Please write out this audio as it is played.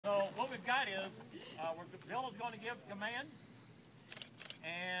that is, Bill is going to give command,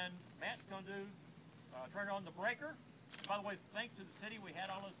 and Matt's going to turn on the breaker. By the way, thanks to the city, we had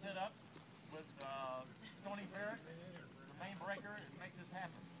all this set up with Stony Barrett, the main breaker, to make this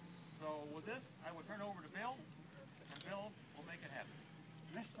happen. So with this, I will turn it over to Bill, and Bill will make it happen.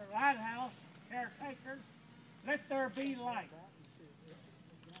 Mr. Lighthouse, caretakers, let there be light.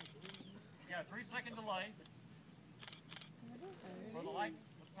 You got a 3-second delay for the light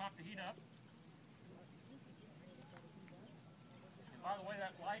will stop to heat up. And by the way,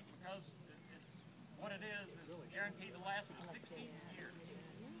 that light, because it's what it is guaranteed to last for 16 years.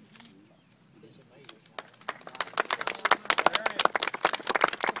 It's amazing. There it is.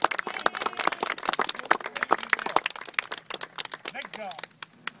 Big job.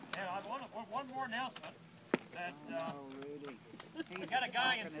 And I want one more announcement that we got a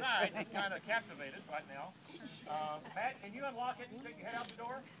guy inside that's kind of captivated right now. Matt, can you unlock it and stick your head out the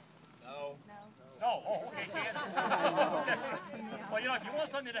door? No. No. Oh, okay, can. Well, you know, if you want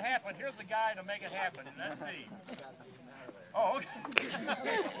something to happen, here's the guy to make it happen, and that's Steve. Oh, okay.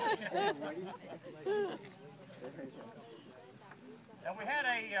 And we had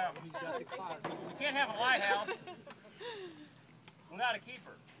we can't have a lighthouse without a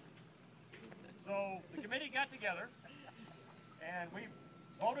keeper. So the committee got together, and we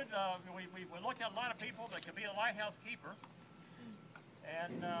voted, we looked at a lot of people that could be a lighthouse keeper,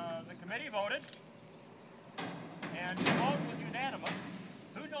 and the committee voted, and the vote was unanimous.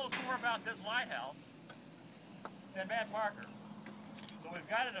 Who knows more about this lighthouse than Matt Parker? So we've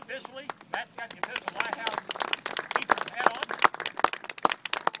got it officially. Matt's got the official lighthouse keeper's hat on,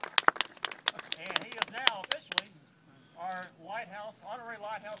 and he is now officially our honorary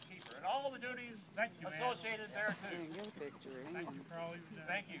lighthouse keeper, and all the duties associated there too. Thank you for all you've done.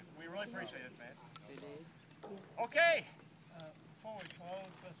 Thank you. We really appreciate it, man. Okay. Before we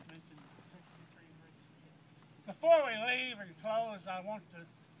close, let's mention the 63 bricks. Before we leave and close, I want the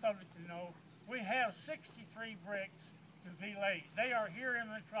public to know we have 63 bricks to be laid. They are here in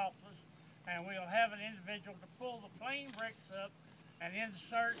Metropolis, and we'll have an individual to pull the plain bricks up and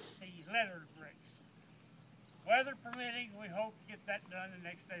insert the lettered bricks. Weather permitting, we hope to get that done the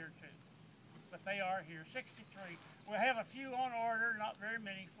next day or two. But they are here, 63. We'll have a few on order, not very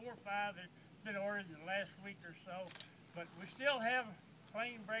many, 4 or 5 that have been ordered in the last week or so. But we still have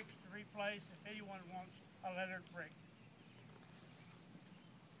plain bricks to replace if anyone wants a lettered brick.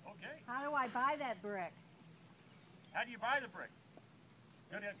 Okay. How do I buy that brick? How do you buy the brick?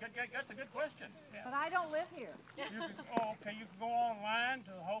 That's a good question. Yeah. But I don't live here. You can go online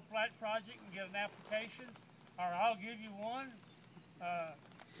to the Hope Light Project and get an application, or I'll give you one.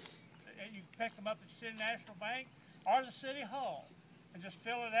 And you can pick them up at City National Bank or the City Hall, and just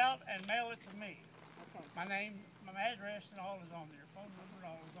fill it out and mail it to me. Okay. My name, my address, and all is on there. Phone number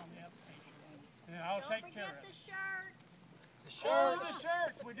and all is on the application. And then I'll take care of it. Don't forget the shirts. The shirts. Oh, the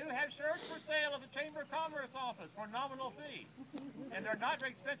shirts. We do have shirts for sale at the Chamber of Commerce office for a nominal fee. And they're not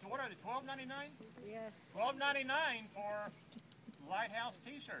very expensive. What are they, $12.99? Yes. $12.99 for Lighthouse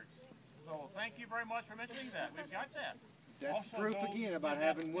t-shirts. So thank you very much for mentioning that. We've got that. That's also proof again about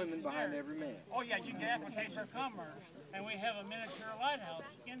having women behind every man. Oh yeah, you can get application for commerce, and we have a miniature lighthouse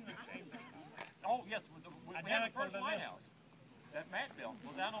in the Chamber of Commerce. Oh yes, we have the first lighthouse that Matt built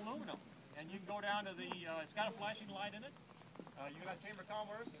was out of aluminum, and you can go down to the. It's got a flashing light in it. You got Chamber of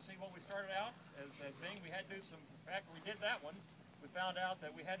Commerce and see what we started out as being. We had to do some. After we did that one, we found out that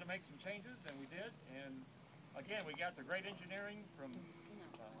we had to make some changes, and we did. And again, we got the great engineering from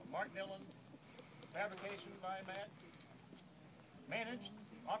Mark Dillon, fabrication by Matt. Managed,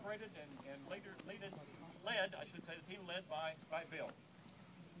 operated, and led, I should say, the team led by Bill.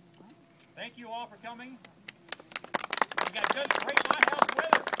 Thank you all for coming. We got great lighthouse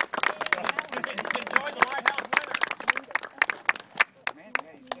weather. So enjoy the lighthouse weather.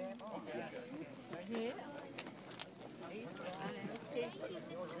 Yeah.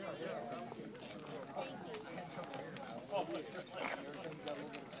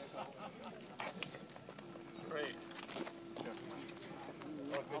 Great.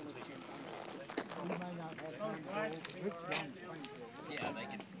 Yeah, they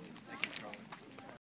can.